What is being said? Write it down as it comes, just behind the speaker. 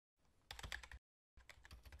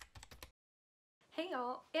Hey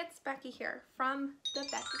y'all, it's Becky here from the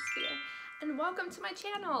Beckisphere and welcome to my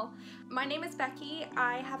channel. My name is Becky.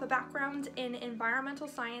 I have a background in environmental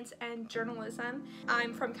science and journalism.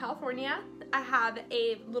 I'm from California. I have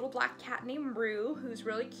a little black cat named Rue who's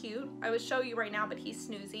really cute. I would show you right now, but he's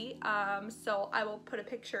snoozy. So I will put a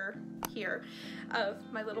picture here of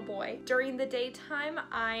my little boy. During the daytime,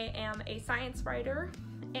 I am a science writer,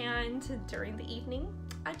 and during the evening,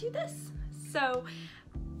 I do this. So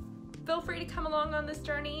feel free to come along on this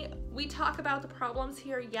journey. We talk about the problems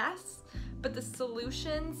here, yes, but the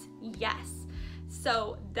solutions, yes.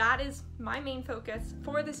 So that is my main focus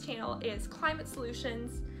for this channel, is climate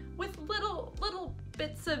solutions with little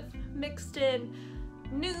bits of mixed in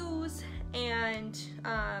news and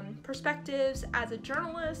perspectives as a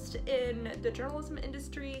journalist in the journalism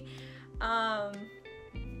industry,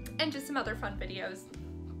 and just some other fun videos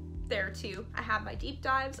there too. I have my deep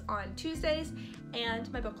dives on Tuesdays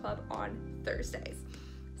and my book club on Thursdays.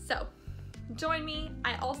 So join me.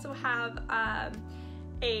 I also have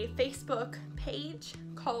a Facebook page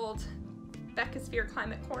called Beckisphere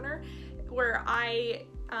Climate Corner, where I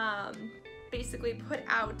basically put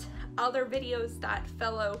out other videos that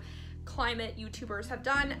fellow climate YouTubers have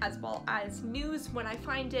done, as well as news when I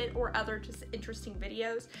find it, or other just interesting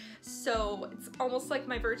videos. So it's almost like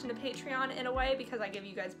my version of Patreon in a way, because I give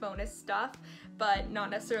you guys bonus stuff, but not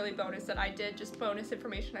necessarily bonus that I did, just bonus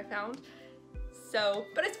information I found. So,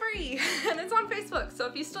 but it's free and it's on Facebook. So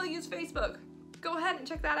if you still use Facebook, go ahead and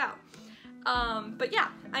check that out. But yeah,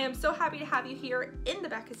 I am so happy to have you here in the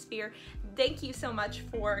Beckisphere. Thank you so much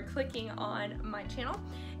for clicking on my channel,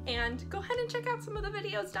 and go ahead and check out some of the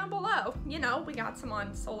videos down below. You know, we got some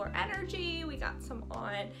on solar energy, we got some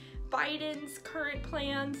on Biden's current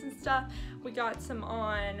plans and stuff, we got some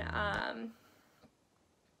on,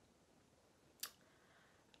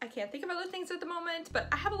 I can't think of other things at the moment, but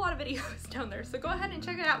I have a lot of videos down there, so go ahead and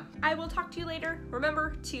check it out. I will talk to you later.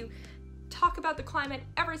 Remember to talk about the climate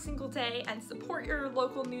every single day and support your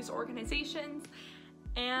local news organizations,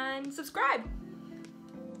 and subscribe.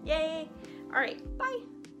 Yay! All right, bye.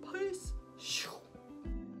 Peace.